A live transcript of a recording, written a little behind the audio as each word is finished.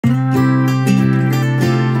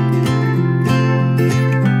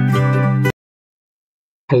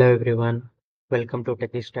Hello everyone, welcome to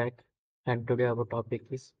techystack, and today our topic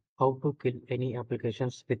is how to kill any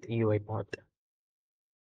applications with UiPath.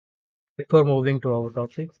 Before moving to our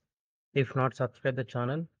topic, if not subscribe the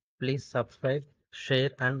channel, please subscribe, share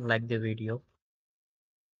and like the video.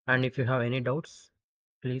 And if you have any doubts,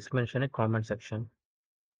 please mention in comment section.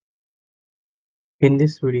 In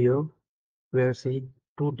this video, we are seeing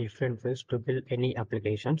two different ways to build any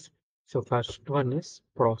applications. So first one is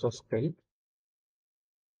process kill.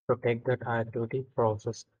 So take that activity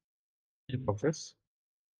process.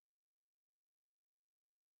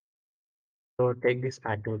 So take this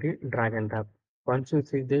activity, drag and drop. Once you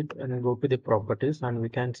see that and go to the properties and we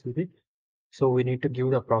can see the, so we need to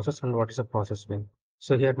give the process and what is the process name.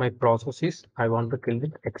 So here my process is, I want to kill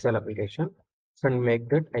the Excel application and make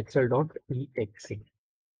that excel.exe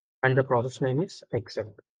and the process name is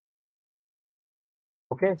Excel.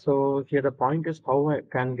 Okay, so here the point is how I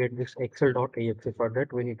can get this excel.exe. For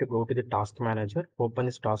that, we need to go to the task manager, open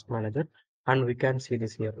this task manager, and we can see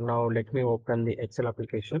this here. Now let me open the Excel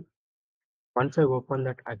application. Once I open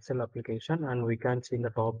that Excel application and we can see in the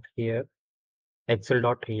top here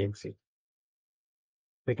excel.exe,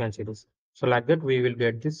 we can see this. So like that we will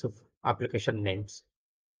get this application names.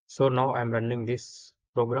 So now I'm running this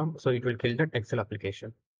program, so it will kill that Excel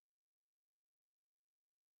application.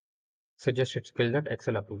 Suggest it's kill that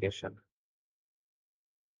Excel application.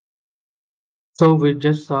 So we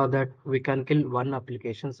just saw that we can kill one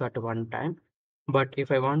applications at one time, but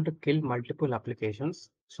if I want to kill multiple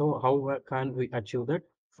applications, so how can we achieve that?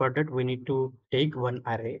 For that we need to take one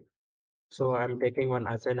array. So I'm taking one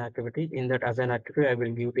assign activity. In that assign activity, I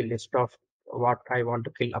will give the list of what I want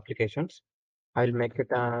to kill applications. I'll make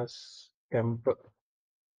it as temp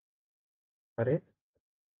array.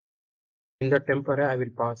 In the temp array, I will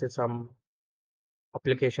pass it some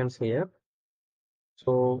applications here.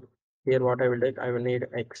 So here what I will take, I will need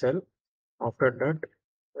Excel. After that,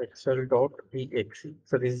 excel.exe.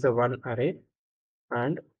 So this is the one array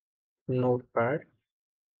and notepad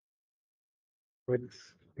with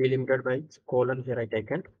delimited by colon here I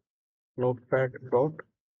taken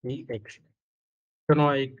notepad.exe. So now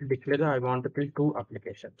I declare that I want to kill two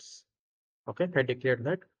applications. Okay, I declared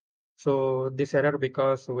that. So this error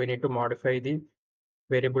because we need to modify the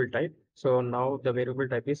variable type. So now the variable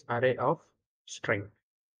type is array of string.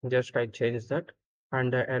 Just I change that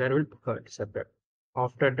and the error will disappear.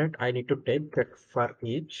 After that, I need to take that for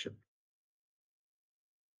each.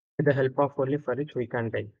 With the help of only for each we can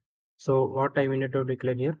take. So what I need to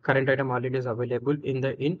declare here, current item already is available in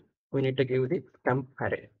the in. We need to give the temp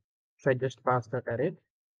array. So I just pass that array.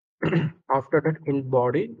 After that in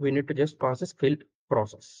body, we need to just pass a kill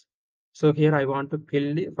process. So here I want to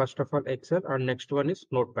kill the first of all Excel and next one is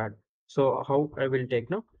notepad. So how I will take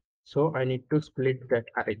now? So I need to split that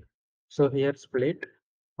array. So here split.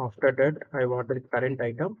 After that I want the current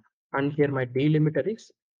item and here my delimiter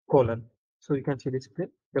is colon. So you can see this here,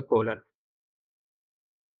 the colon.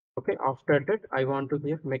 Okay, after that I want to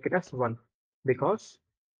here make it as 1 because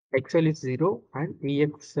Excel is 0 and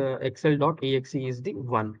excel.exe is the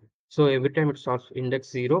 1. So every time it starts index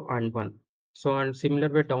 0 and 1. So and similar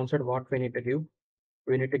way downside what we need to give?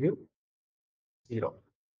 We need to give 0.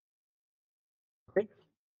 Okay.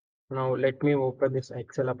 Now let me open this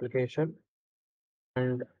Excel application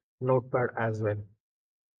and notepad as well.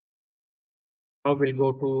 Now we'll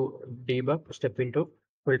go to debug, step into,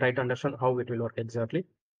 we'll try to understand how it will work exactly.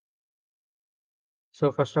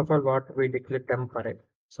 So first of all, what we declare temp array.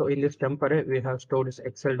 So in this temp array, we have stored this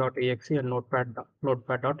excel.exe and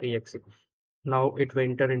notepad.exe. Now it will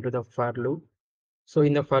enter into the for loop. So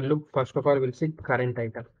in the for loop, first of all, we'll see current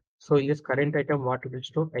item. So in this current item, what it will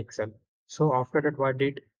store Excel. So after that, what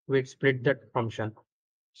did we split that function?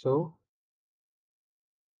 So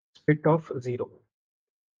split of 0.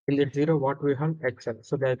 In that 0, what we have Excel.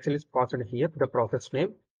 So the Excel is passed here, the process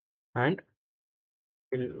name, and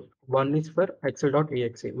one is for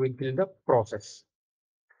excel.exe. We kill the process.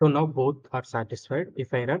 So now both are satisfied.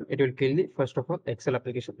 If I run, it will kill the first of all Excel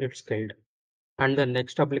application. It's killed, and the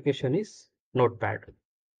next application is Notepad.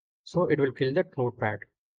 So it will kill that Notepad.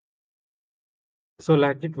 So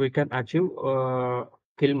like that we can achieve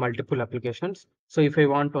kill multiple applications. So if I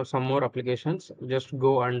want some more applications, just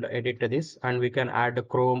go and edit this, and we can add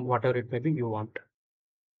Chrome, whatever it may be you want.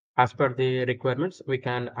 As per the requirements, we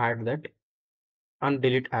can add that and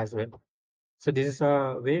delete as well. So this is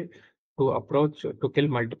a way to approach to kill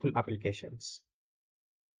multiple applications.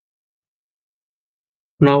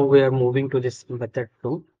 Now we are moving to this method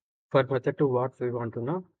 2. For method 2, what we want to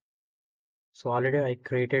know. So already I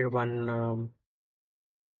created one.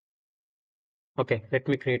 Okay, let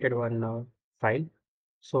me created one file.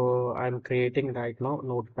 So I'm creating right now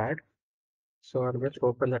notepad. So I'll just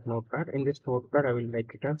open that notepad. In this notepad, I will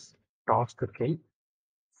make it as task kill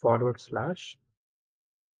forward slash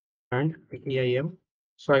and EIM.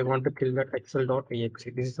 So I want to kill that excel.exe.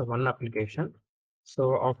 This is the one application.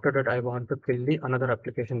 So after that, I want to kill the another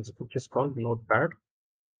application which is called notepad.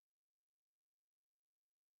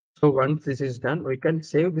 So once this is done, we can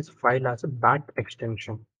save this file as a bat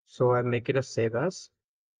extension. So I make it a save as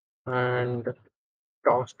and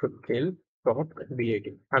task kill dot bat.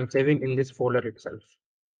 I'm saving in this folder itself.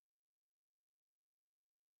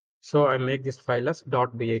 So I make this file as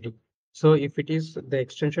dot bat. So if it is the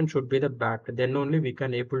extension should be the bat, then only we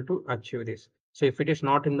can able to achieve this. So if it is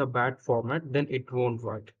not in the bat format, then it won't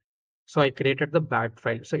work. So I created the bat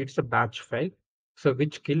file. So it's a batch file. So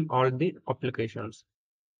which kill all the applications.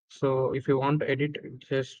 So if you want to edit,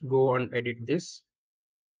 just go and edit this.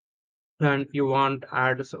 And you want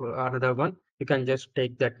add another one, you can just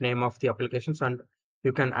take that name of the applications and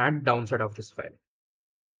you can add downside of this file.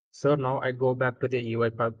 So now I go back to the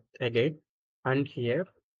UiPath again, and here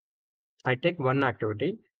I take one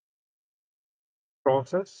activity,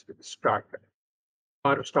 process start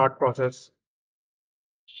or start process.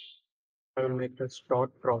 I will make the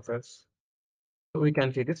start process. So we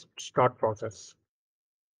can see this start process.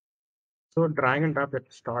 So drag and drop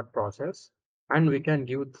that start process, and we can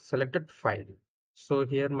give the selected file. So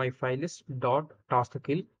here my file is dot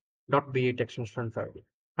taskkill dot bat extension file,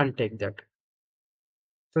 and take that.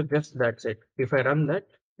 So just that's it. If I run that,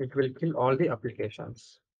 it will kill all the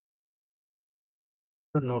applications.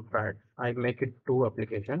 So notepad, I make it two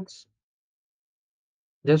applications.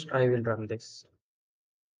 Just I will run this.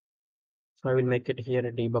 So I will make it here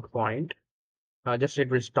a debug point. Just it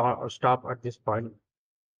will stop at this point.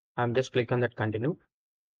 I'm just click on that continue.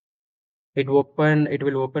 It will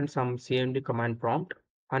open some CMD command prompt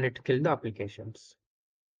and it kill the applications.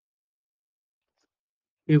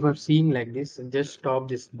 If you're seeing like this, just stop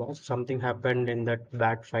this bot. Something happened in that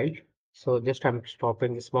bad file. So just I'm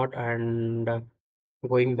stopping this bot and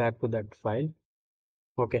going back to that file.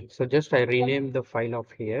 Okay, so just I rename the file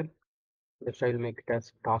of here. Just I will make it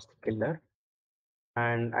as task killer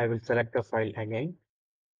and I will select the file again.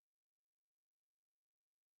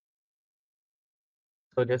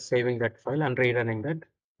 So just saving that file and rerunning that.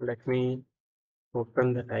 Let me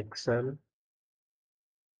open the Excel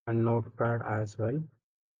and Notepad as well.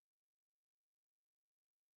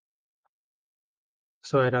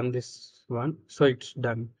 So I run this one. So it's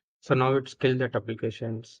done. So now it's killed that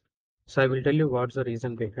applications. So I will tell you what's the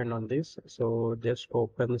reason behind on this. So just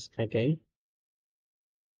open this again.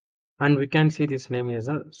 And we can see this name is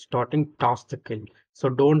a starting task kill. So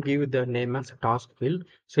don't give the name as task kill.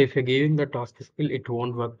 So if you're giving the task kill, it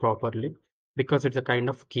won't work properly because it's a kind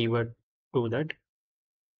of keyword to that.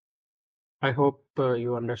 I hope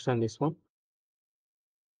you understand this one.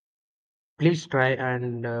 Please try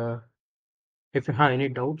and if you have any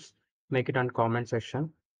doubts, make it on comment section.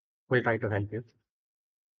 We'll try to help you.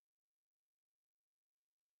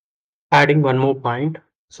 Adding one more point.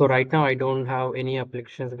 So right now I don't have any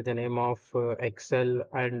applications with the name of Excel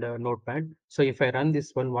and Notepad. So if I run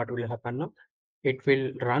this one, what will happen now? It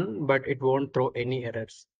will run, but it won't throw any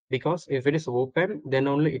errors because if it is open, then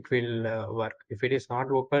only it will work. If it is not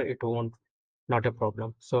open, it won't, not a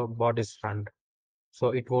problem. So bot is run.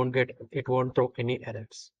 So it won't throw any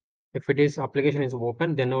errors. If it is application is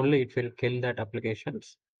open, then only it will kill that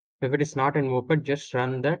applications. If it is not in open, just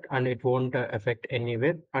run that and it won't affect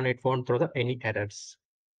anywhere and it won't throw the any errors.